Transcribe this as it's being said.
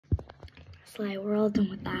Slay, we're all done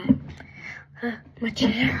with that. My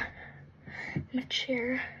chair.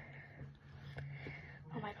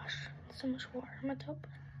 Oh my gosh, so much water in my tub.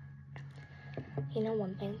 You know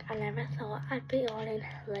one thing, I never thought I'd be ordering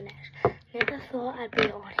Laneige. Never thought I'd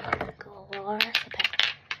be ordering Chloraseptic.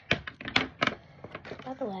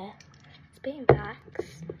 By the way, it's being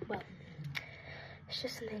packs. Well, it's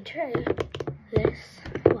just something true. This,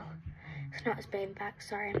 well, it's not as being packs,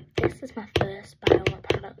 sorry. This is my first Bioma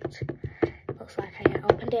product. Looks like I haven't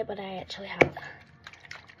opened it, but I actually have.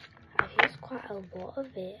 I've used quite a lot of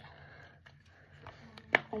it.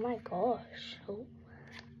 Oh my gosh. Oh.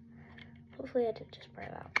 Hopefully I didn't just spray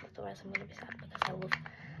it out, otherwise I'm going to be sad because I love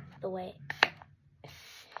the way it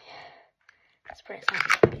sprays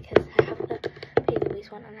out. Because I have the P.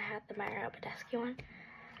 one and I have the Mario Badescu one,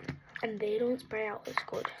 and they don't spray out as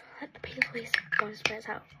good. Like the P. one sprays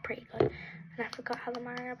out pretty good, and I forgot how the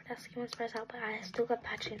Mario Badescu one sprays out, but I still got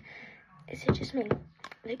packaging. Is it just me?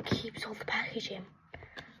 It keeps all the packaging.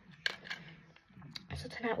 So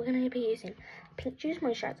tonight we're going to be using Pink Juice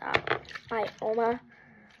Moisturizer by Oma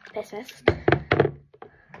Face Mist, the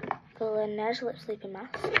Laneige Lip Sleeping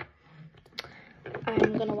Mask.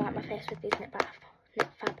 I'm going to wipe my face with these Knit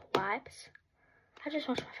Fab wipes. I just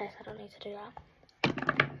wash my face, I don't need to do that.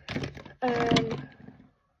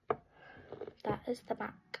 That is the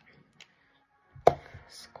MAC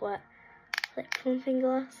Squirt Lip Plumping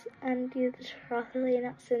Gloss, and you're probably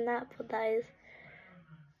not seen that, but that is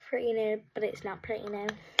pretty new, but it's not pretty new.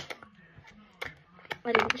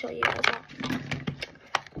 I didn't show you guys that.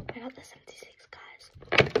 I got the 76, guys.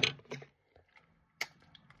 It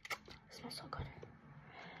smells so good.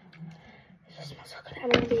 It just smells so good. I'm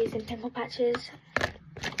going to be using pimple patches.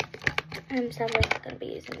 I'm sadly not going to be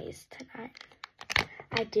using these tonight.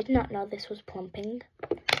 I did not know this was plumping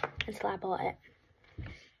until I bought it.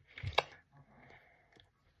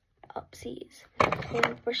 Oopsies. I'm going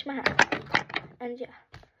to brush my hair. And yeah.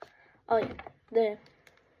 Oh yeah. The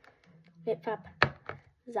Knit Fab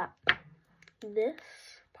Zap. This,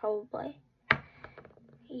 probably.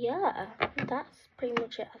 Yeah, that's pretty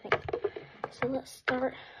much it, I think. So let's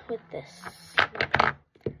start with this.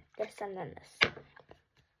 This and then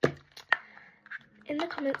this. In the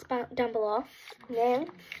comments down below, name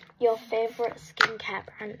your favourite skincare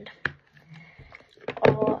brand.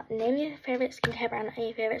 Or name your favourite skincare brand and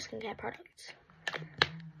your favourite skincare products.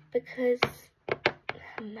 Because,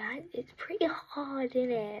 man, it's pretty hard,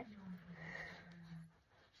 isn't it?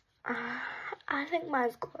 I think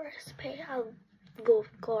mine's Chloraseptic. I love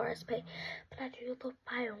Chloraseptic, but I do love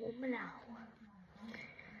Bioma now.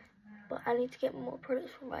 But I need to get more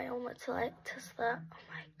products from Bioma to like test that. Oh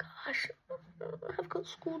my gosh, I've got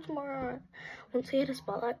school tomorrow. Once I get a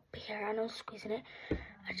spotlight here, I know squeezing it.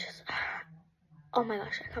 Oh my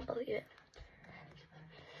gosh, I can't believe it.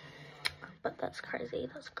 But that's crazy.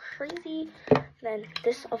 That's crazy. Then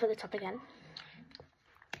this over the top again,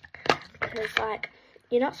 because like,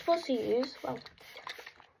 you're not supposed to use, well,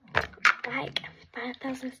 like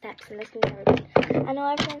 5,000 steps in this comparison. I know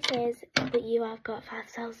everyone says that you have got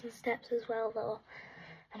 5,000 steps as well, though.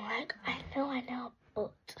 I'm like, I know,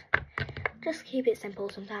 but just keep it simple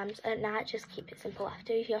sometimes. At night, just keep it simple.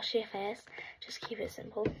 After you wash your face, just keep it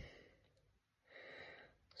simple.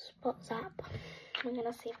 Spot Zap. I'm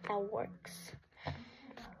gonna see if that works.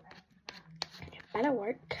 It better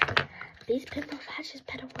work. These pimple patches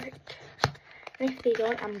better work. And if they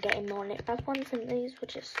don't, I'm getting more Knit Fab ones, and these were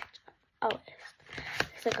just,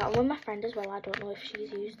 because I got one with my friend as well. I don't know if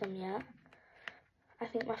she's used them yet. I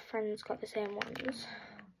think my friend's got the same ones.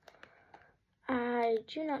 I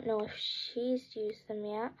do not know if she's used them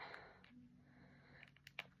yet.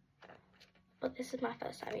 But this is my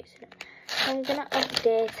first time using it. So I'm going to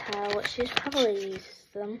update her. She's probably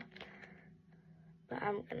used them. But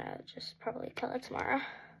I'm going to just probably tell her tomorrow.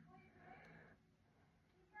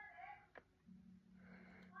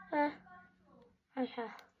 Okay.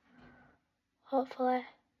 Hopefully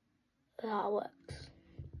that works.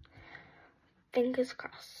 Fingers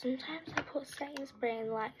crossed. Sometimes I put setting spray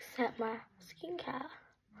in like set my skincare.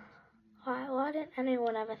 Why didn't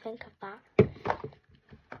anyone ever think of that?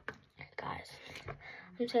 Guys,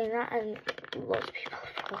 I'm saying that and lots of people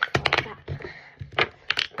have probably thought that.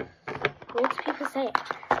 Lots of people say it.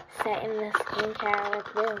 Setting the skincare with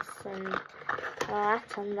this and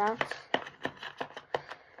that and that.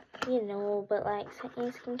 You know, but like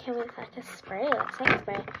setting skincare with like a spray, like setting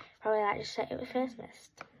spray, probably like just set it with face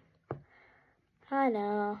mist. I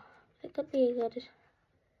know, it could be a good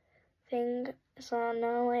thing, so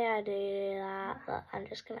no way I do that, but I'm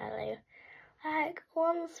just gonna do like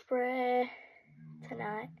one spray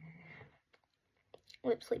tonight.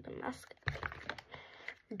 Lip sleeping mask.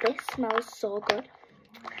 This smells so good.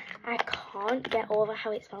 I can't get over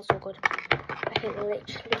how it smells so good. Like, it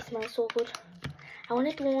literally smells so good. I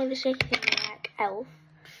wanted one with the shaky thing like Elf,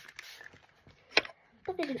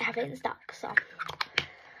 but they didn't have it in stock, so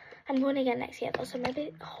I'm going to get next year though, so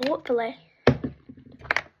maybe, hopefully,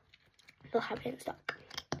 they'll have it in stock.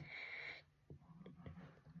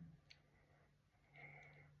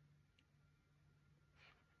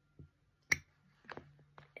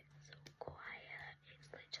 It's so quiet. It's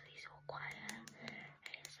literally so quiet.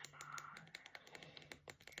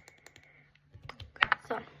 ASMR.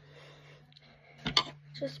 So,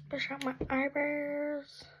 just brush out my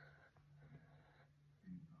eyebrows.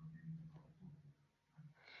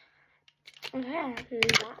 Okay,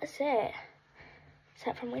 that's it.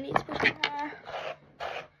 Except for we need to brush my hair.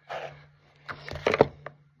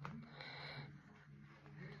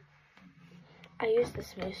 I use the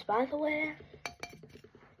Smooth, by the way.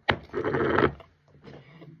 And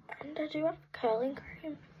I do have curling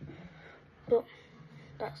cream. But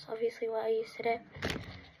that's obviously what I use today.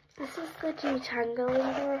 This is the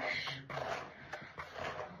detangling brush.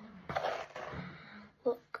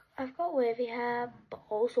 Look, I've got wavy hair, but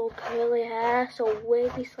also curly hair. So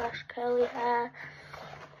wavy / curly hair.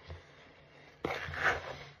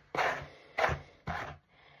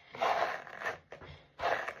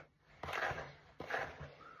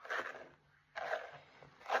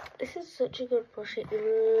 This is such a good brush. It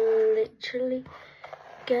literally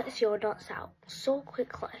gets your knots out so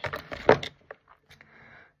quickly.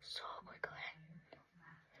 So quickly.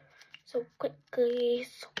 So quickly.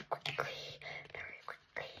 So quickly. Very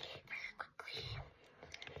quickly. Very quickly.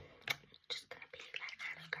 Just gonna be that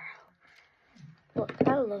kind of girl. Look,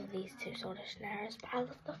 I love these two Soda Geneiras, but I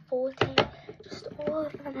love the 40. Just all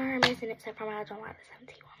of them are amazing except for I don't like the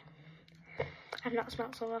 71. I've not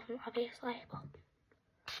smelled some of them, obviously, but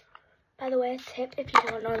by the way, tip, if you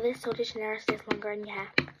don't know this, Soda Geneira stays longer in your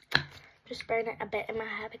hair. Just spraying it a bit in my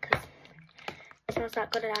hair because it smells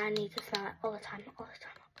that good and I need to smell it all the time, all the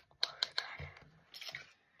time,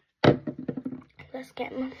 all the time. Let's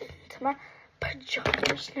get to my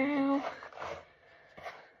pajamas now.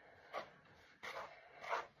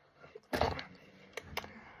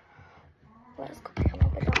 Let's go pick up my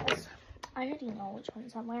pajamas. I already know which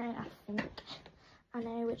ones I'm wearing, I think. I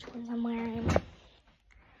know which ones I'm wearing.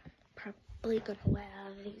 Probably gonna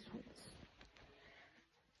wear these ones.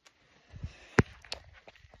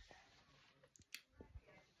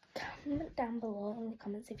 Comment down below in the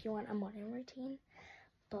comments if you want a morning routine.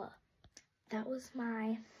 But that was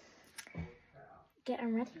my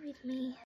getting ready with me.